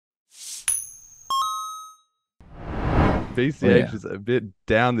Oh BCH yeah. is a bit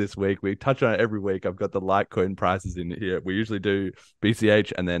down this week. We touch on it every week. I've got the Litecoin prices in here. We usually do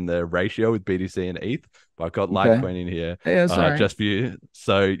BCH and then the ratio with BTC and ETH, but I've got Okay. Litecoin in here Hey, that's all right. just for you.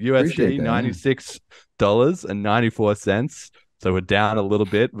 So Appreciate USD that. Yeah. $96.94. So we're down a little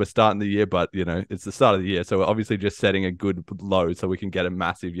bit. We're starting the year, but it's the start of the year, so we're obviously just setting a good low so we can get a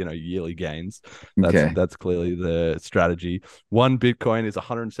massive, yearly gains. That's Okay. that's clearly the strategy. One Bitcoin is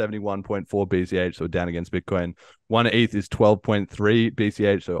 171.4 BCH, so we're down against Bitcoin. One ETH is 12.3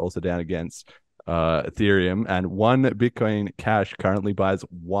 BCH, so also down against Ethereum. And one Bitcoin Cash currently buys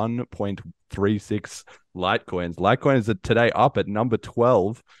 1.36 Litecoins. Litecoin is today up at number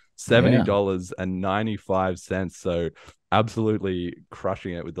 12, Yeah. $70.95. So absolutely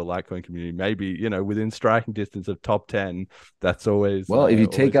crushing it with the Litecoin community. Maybe, within striking distance of top 10, that's always Well, if you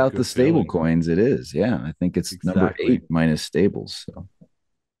take always a out the good stable feeling. coins, it is. Yeah. I think it's number Exactly. 8 minus stables. So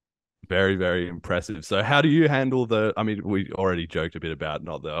Very, very impressive. So, how do you handle I mean, we already joked a bit about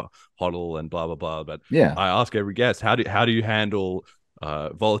not the hodl and blah blah blah, but yeah. I ask every guest, how do you handle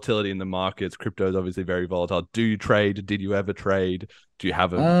volatility in the markets? Crypto is obviously very volatile. Do you trade? Did you ever trade? Do you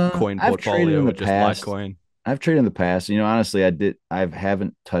have a coin I've traded in portfolio the or just past. Litecoin? I've traded in the past. Honestly, I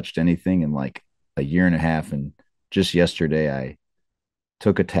haven't touched anything in like a year and a half. And just yesterday I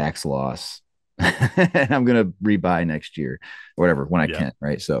took a tax loss and I'm gonna rebuy next year or whatever when I Yeah, can,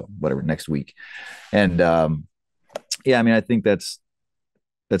 right? So whatever next week. And yeah, I mean, I think that's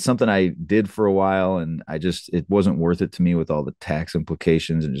something I did for a while, and it wasn't worth it to me with all the tax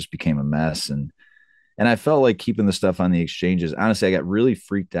implications, and just became a mess. And I felt like keeping the stuff on the exchanges. Honestly, I got really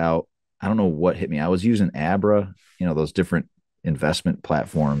freaked out. I don't know what hit me. I was using Abra, those different investment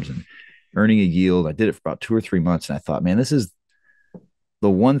platforms, and earning a yield. I did it for about 2 or 3 months, and I thought, man, this is the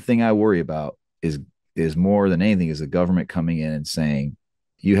one thing I worry about is more than anything is the government coming in and saying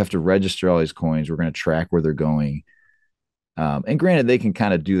you have to register all these coins. We're going to track where they're going. And granted, they can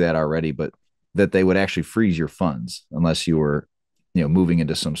kind of do that already, but that they would actually freeze your funds unless you were, moving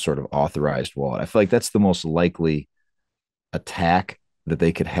into some sort of authorized wallet. I feel like that's the most likely attack that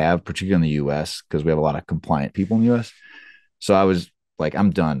they could have, particularly in the US, because we have a lot of compliant people in the US. So I was like,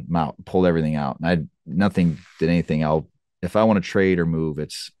 I'm done. I'm out, pulled everything out. And nothing did anything. If I want to trade or move,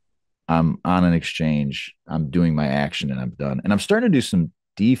 I'm on an exchange, I'm doing my action and I'm done. And I'm starting to do some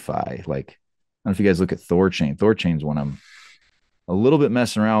DeFi. Like, I don't know if you guys look at Thorchain. Thorchain's one I'm a little bit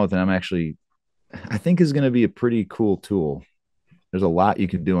messing around with, and I think is going to be a pretty cool tool. There's a lot you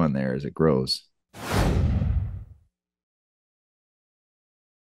can do on there as it grows.